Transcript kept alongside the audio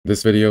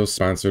This video is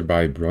sponsored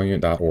by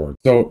Brilliant.org.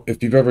 So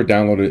if you've ever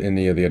downloaded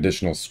any of the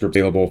additional scripts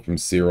available from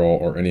Siril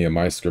or any of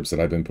my scripts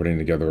that I've been putting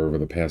together over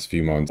the past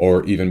few months,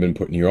 or even been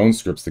putting your own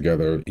scripts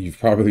together, you've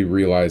probably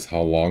realized how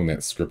long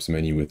that scripts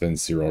menu within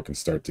Siril can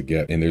start to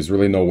get. And there's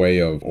really no way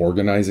of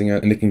organizing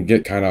it. And it can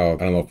get kind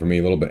of, I don't know, for me,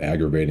 a little bit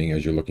aggravating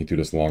as you're looking through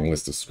this long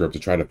list of scripts to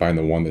try to find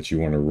the one that you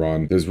want to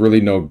run. There's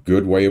really no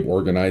good way of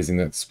organizing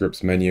that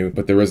scripts menu,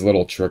 but there is a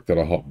little trick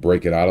that'll help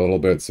break it out a little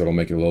bit, so it'll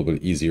make it a little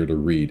bit easier to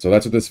read. So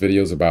that's what this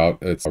video is about.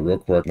 It's real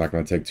quick, not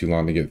going to take too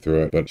long to get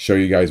through it, but show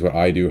you guys what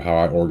I do, how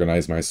I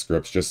organize my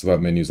scripts, just so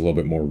that menu's a little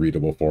bit more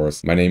readable for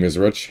us. My name is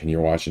Rich, and you're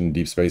watching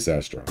Deep Space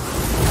Astro.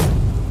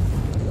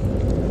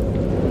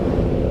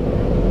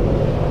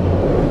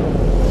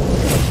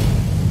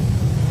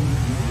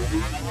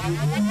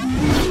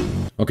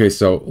 Okay,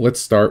 so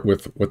let's start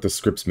with what the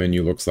scripts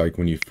menu looks like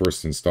when you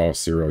first install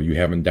Siril. You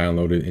haven't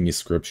downloaded any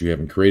scripts, you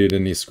haven't created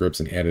any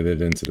scripts and added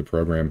it into the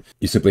program.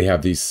 You simply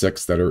have these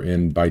 6 that are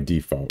in by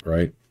default,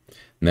 right?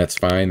 And that's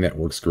fine, that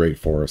works great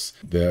for us.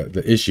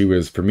 The issue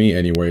is, for me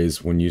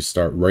anyways, when you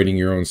start writing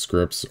your own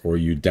scripts, or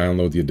you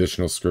download the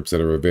additional scripts that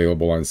are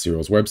available on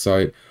Siril's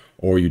website,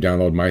 or you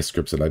download my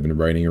scripts that I've been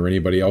writing, or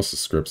anybody else's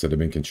scripts that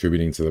have been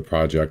contributing to the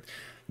project,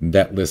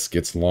 that list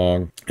gets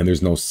long and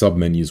there's no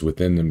submenus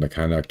within them to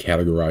kind of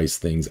categorize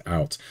things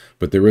out.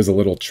 But there is a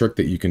little trick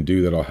that you can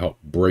do that'll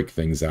help break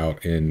things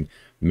out and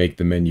make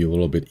the menu a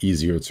little bit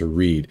easier to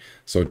read.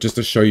 So just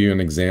to show you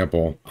an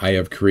example, I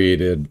have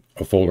created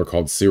a folder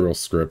called Siril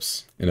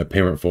Scripts and a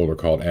parent folder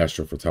called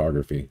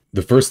Astrophotography.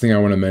 The first thing I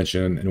want to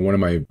mention, in one of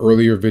my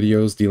earlier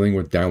videos dealing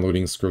with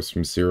downloading scripts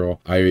from Siril,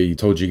 I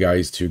told you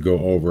guys to go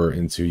over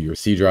into your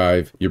C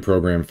drive, your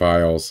program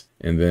files,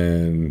 and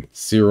then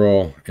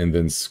Siril, and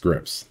then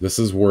scripts. This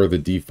is where the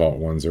default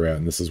ones are at,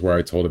 and this is where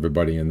I told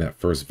everybody in that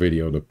first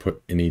video to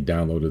put any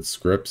downloaded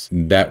scripts.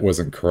 That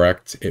wasn't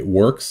correct. It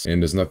works,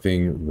 and there's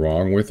nothing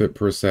wrong with it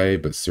per se,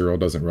 but Siril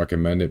doesn't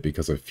recommend it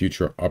because a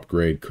future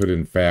upgrade could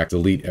in fact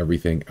delete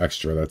everything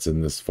extra that's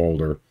in this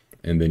folder,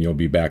 and then you'll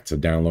be back to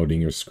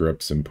downloading your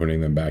scripts and putting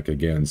them back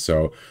again.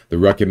 So the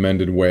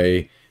recommended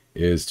way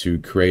is to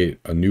create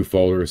a new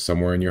folder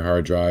somewhere in your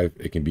hard drive.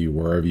 It can be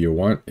wherever you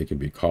want, it can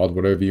be called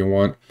whatever you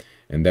want,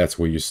 and that's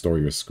where you store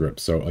your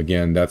scripts. So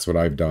again, that's what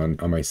I've done.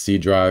 On my C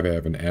drive, I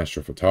have an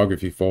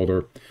astrophotography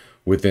folder.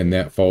 Within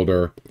that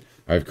folder,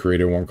 I've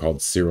created one called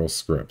Siril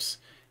Scripts.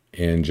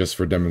 And just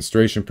for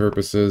demonstration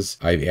purposes,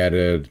 I've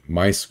added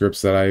my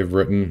scripts that I have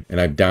written, and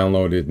I've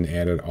downloaded and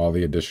added all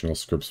the additional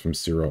scripts from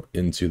Siril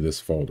into this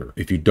folder.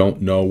 If you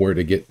don't know where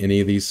to get any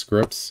of these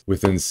scripts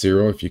within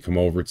Siril, if you come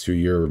over to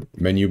your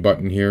menu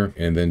button here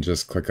and then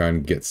just click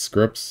on Get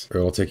Scripts,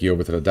 it'll take you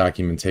over to the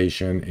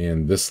documentation,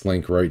 and this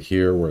link right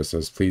here where it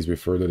says please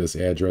refer to this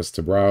address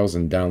to browse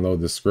and download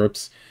the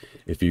scripts.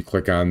 If you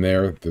click on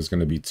there, there's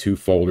going to be 2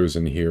 folders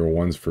in here.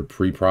 One's for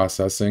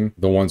pre-processing.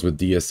 The ones with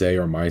DSA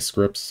are my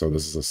scripts. So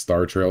this is a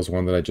Star Trails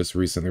one that I just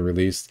recently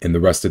released. And the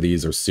rest of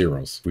these are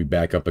Siril's. If we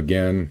back up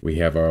again, we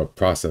have a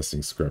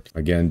processing script.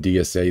 Again,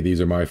 DSA,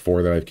 these are my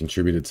 4 that I've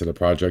contributed to the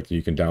project.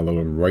 You can download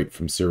them right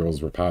from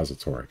Siril's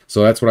repository.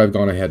 So that's what I've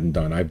gone ahead and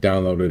done. I've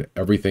downloaded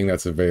everything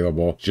that's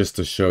available just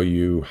to show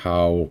you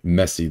how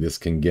messy this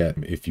can get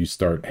if you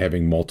start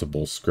having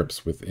multiple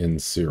scripts within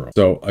Siril.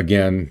 So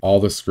again, all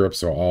the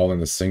scripts are all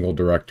in a single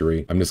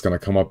directory. I'm just going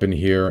to come up in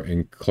here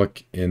and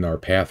click in our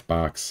path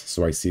box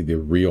so I see the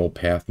real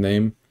path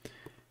name,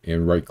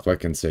 and right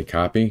click and say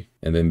copy.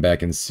 And then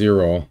back in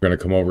Siril, we're going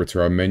to come over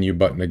to our menu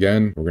button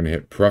again. We're going to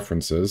hit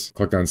preferences,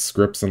 click on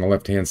scripts on the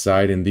left hand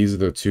side, and these are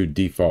the 2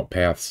 default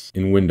paths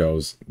in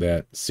Windows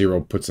that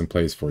Siril puts in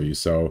place for you.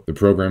 So the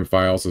program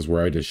files is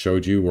where I just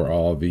showed you where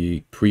all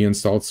the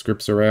pre-installed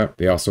scripts are at.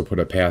 They also put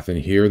a path in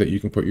here that you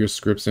can put your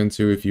scripts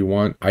into if you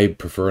want. I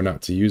prefer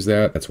not to use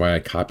that. That's why I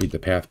copied the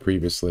path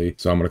previously.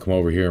 So I'm going to come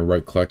over here and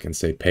right click and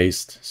say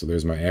paste. So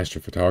there's my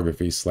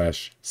astrophotography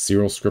 /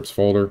 Siril scripts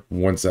folder.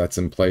 Once that's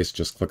in place,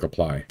 just click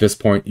apply. At this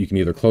point, you can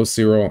either close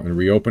Siril and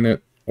reopen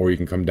it, or you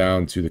can come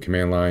down to the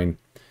command line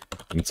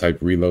and type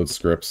reload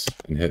scripts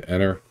and hit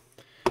enter.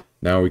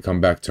 Now we come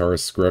back to our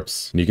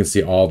scripts, and you can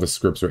see all the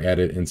scripts are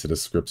added into the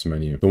scripts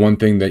menu. The one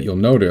thing that you'll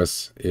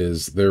notice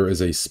is there is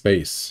a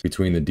space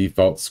between the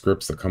default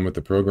scripts that come with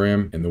the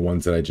program and the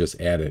ones that I just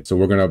added. So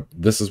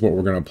this is what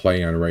we're gonna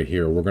play on right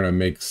here. We're gonna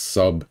make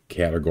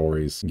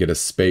subcategories, get a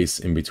space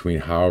in between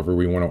however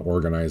we wanna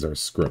organize our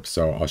scripts.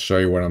 So I'll show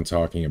you what I'm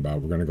talking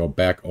about. We're gonna go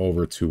back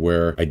over to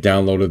where I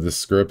downloaded the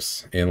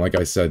scripts. And like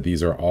I said,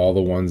 these are all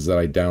the ones that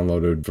I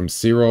downloaded from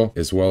Siril,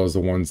 as well as the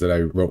ones that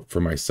I wrote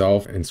for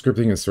myself. And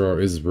scripting in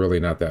Siril is really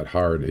not that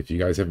hard. If you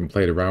guys haven't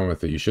played around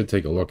with it, you should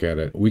take a look at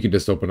it. We can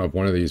just open up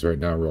one of these right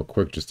now real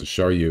quick just to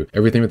show you.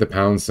 Everything with the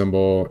pound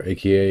symbol,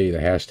 aka the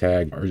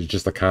hashtag, or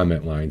just a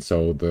comment line.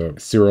 So the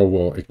Siril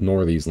will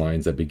ignore these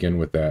lines that begin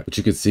with that. But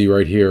you can see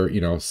right here, you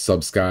know,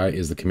 subsky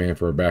is the command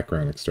for a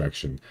background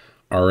extraction.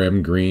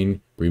 RM green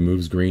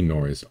removes green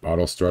noise.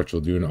 Auto stretch will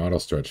do an auto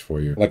stretch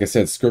for you. Like I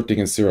said, scripting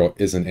in Siril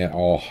isn't at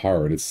all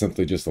hard. It's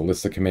simply just a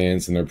list of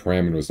commands and their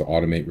parameters to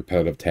automate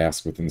repetitive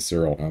tasks within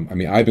Siril. I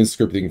mean, I've been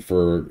scripting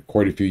for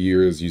quite a few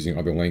years using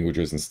other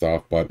languages and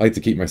stuff, but I like to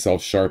keep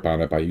myself sharp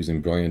on it by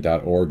using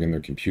Brilliant.org and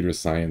their computer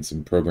science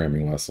and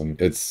programming lesson.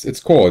 It's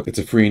cool. It's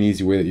a free and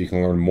easy way that you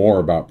can learn more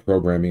about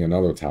programming and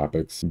other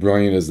topics.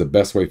 Brilliant is the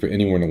best way for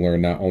anyone to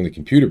learn not only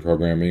computer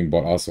programming,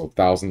 but also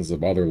thousands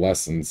of other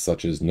lessons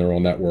such as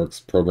neural networks,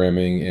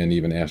 programming, and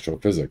even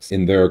astrophysics.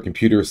 In their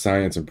computer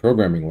science and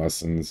programming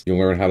lessons, you'll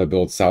learn how to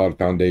build solid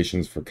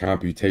foundations for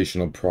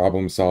computational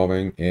problem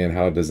solving and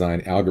how to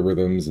design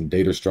algorithms and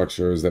data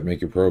structures that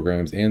make your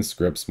programs and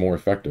scripts more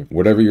effective.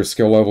 Whatever your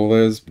skill level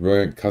is,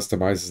 Brilliant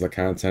customizes the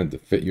content to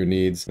fit your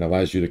needs and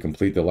allows you to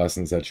complete the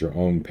lessons at your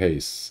own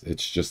pace.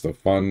 It's just a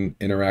fun,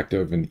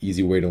 interactive, and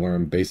easy way to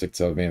learn basic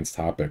to advanced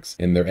topics,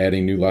 and they're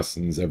adding new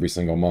lessons every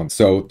single month.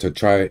 So to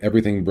try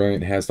everything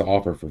Brilliant has to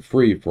offer for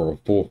free for a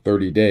full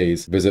 30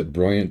 days, visit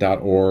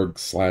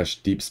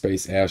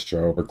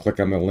brilliant.org/deepspaceastro or click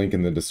on the link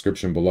in the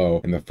description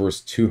below, and the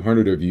first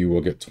 200 of you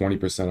will get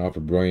 20% off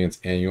of Brilliant's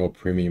annual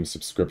premium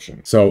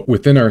subscription. So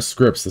within our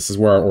scripts, this is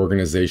where our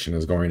organization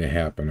is going to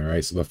happen. All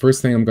right, so the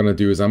first thing I'm going to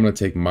do is I'm going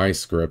to take my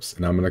scripts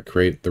and I'm going to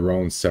create their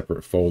own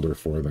separate folder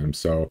for them.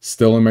 So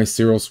still in my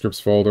Siril scripts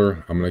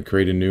folder, I'm going to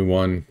create a new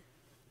one,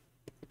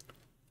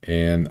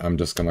 and I'm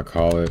just going to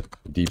call it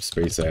Deep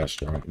Space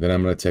Astro. Then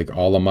I'm going to take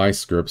all of my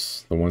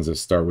scripts, the ones that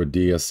start with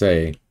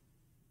DSA,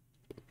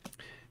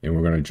 and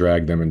we're going to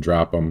drag them and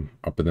drop them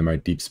up into my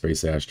Deep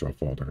Space Astro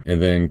folder.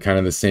 And then kind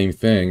of the same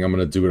thing, I'm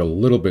going to do it a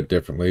little bit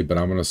differently, but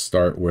I'm going to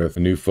start with a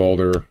new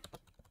folder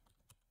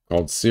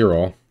called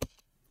Siril.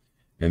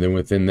 And then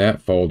within that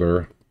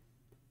folder,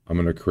 I'm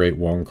going to create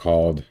one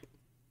called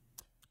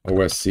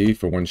OSC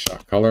for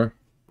one-shot color.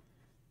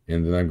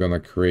 And then I'm going to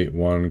create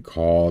one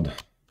called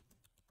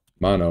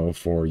Mono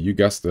for, you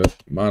guessed it,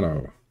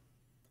 Mono.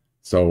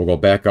 So we'll go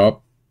back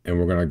up and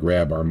we're going to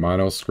grab our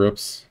Mono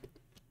scripts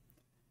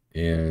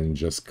and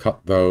just cut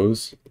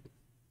those,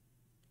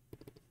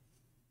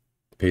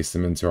 paste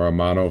them into our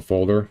Mono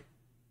folder.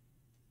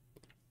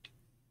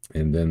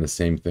 And then the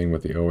same thing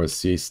with the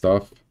OSC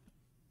stuff.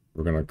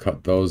 We're going to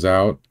cut those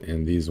out,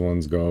 and these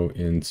ones go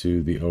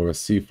into the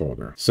OSC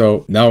folder.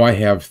 So now I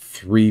have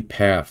 3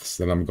 paths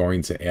that I'm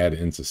going to add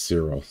into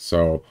Siril.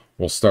 So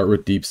we'll start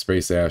with Deep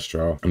Space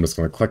Astro. I'm just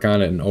going to click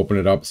on it and open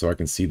it up so I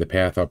can see the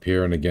path up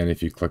here. And again,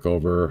 if you click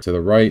over to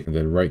the right and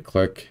then right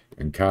click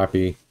and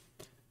copy,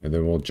 and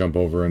then we'll jump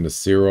over into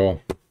Siril,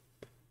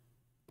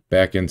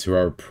 back into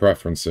our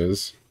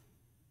preferences,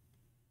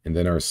 and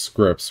then our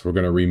scripts. We're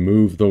going to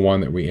remove the one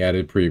that we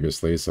added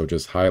previously. So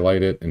just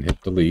highlight it and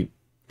hit delete.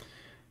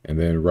 And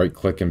then right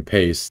click and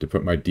paste to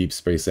put my Deep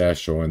Space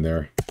Astro in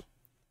there.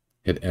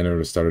 Hit enter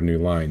to start a new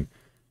line.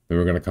 Then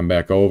we're going to come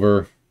back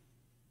over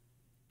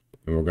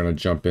and we're going to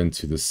jump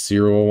into the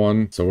Siril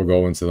one. So we'll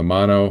go into the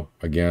Mono.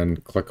 Again,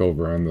 click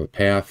over on the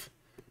path,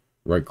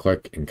 right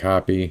click and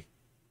copy,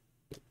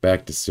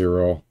 back to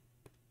Siril,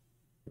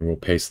 and we'll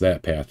paste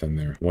that path in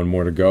there. One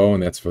more to go,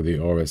 and that's for the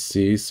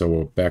OSC. So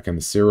we'll back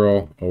into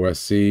Siril,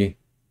 OSC,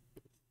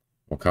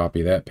 we'll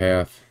copy that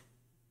path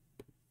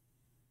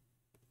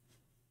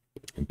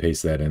and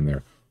paste that in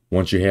there.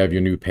 Once you have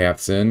your new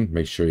paths in,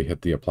 make sure you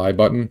hit the apply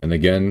button. And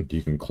again,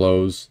 you can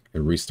close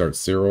and restart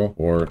Siril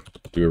or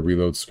do a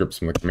reload scripts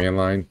from the command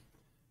line.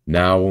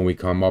 Now when we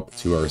come up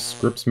to our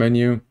scripts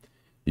menu,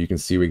 you can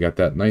see we got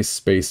that nice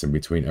space in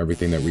between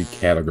everything that we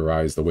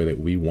categorize the way that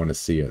we want to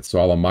see it. So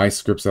all of my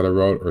scripts that I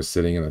wrote are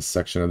sitting in a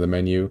section of the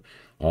menu.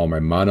 All my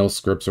Mono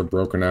scripts are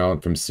broken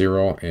out from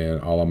Siril,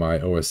 and all of my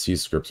OSC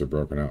scripts are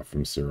broken out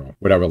from Siril.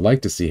 What I would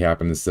like to see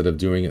happen instead of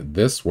doing it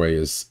this way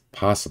is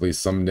possibly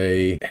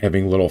someday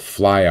having little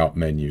flyout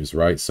menus,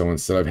 right? So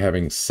instead of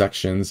having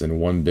sections in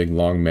one big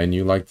long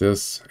menu like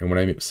this, and when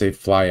I say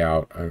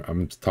flyout,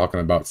 I'm talking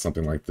about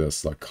something like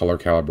this, like color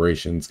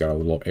calibration. It's got a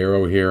little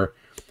arrow here.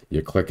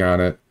 You click on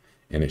it,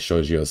 and it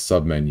shows you a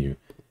submenu.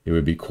 It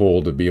would be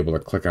cool to be able to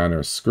click on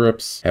our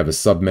scripts, have a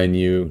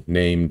submenu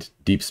named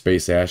Deep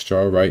Space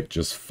Astro, right?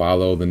 Just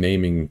follow the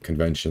naming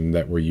convention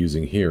that we're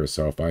using here.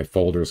 So if my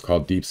folder is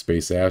called Deep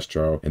Space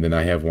Astro, and then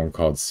I have one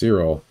called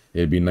Siril,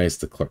 it'd be nice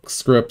to click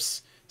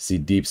scripts, see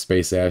Deep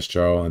Space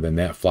Astro, and then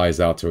that flies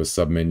out to a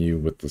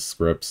submenu with the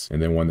scripts, and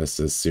then one that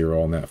says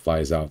Siril, and that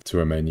flies out to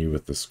a menu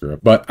with the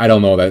script. But I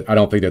don't know that. I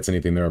don't think that's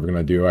anything they're ever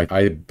going to do.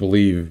 I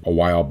believe a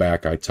while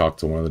back I talked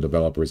to one of the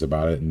developers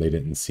about it, and they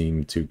didn't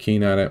seem too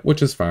keen on it,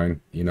 which is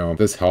fine. You know,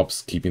 this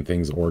helps keeping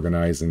things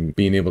organized and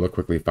being able to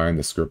quickly find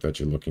the script that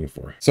you're looking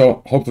for.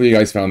 So hopefully you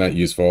guys found that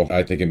useful.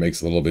 I think it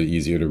makes it a little bit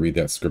easier to read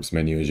that scripts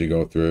menu as you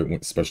go through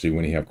it, especially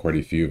when you have quite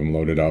a few of them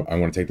loaded up. I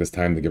want to take this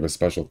time to give a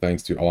special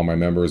thanks to all of my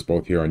members,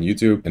 both here on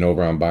YouTube and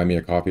over on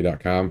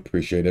buymeacoffee.com.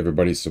 Appreciate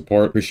everybody's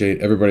support. Appreciate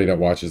everybody that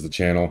watches the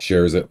channel,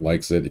 shares it,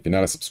 likes it. If you're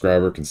not a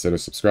subscriber, consider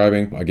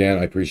subscribing. Again,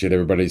 I appreciate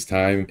everybody's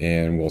time,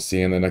 and we'll see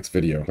you in the next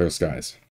video. Clear skies.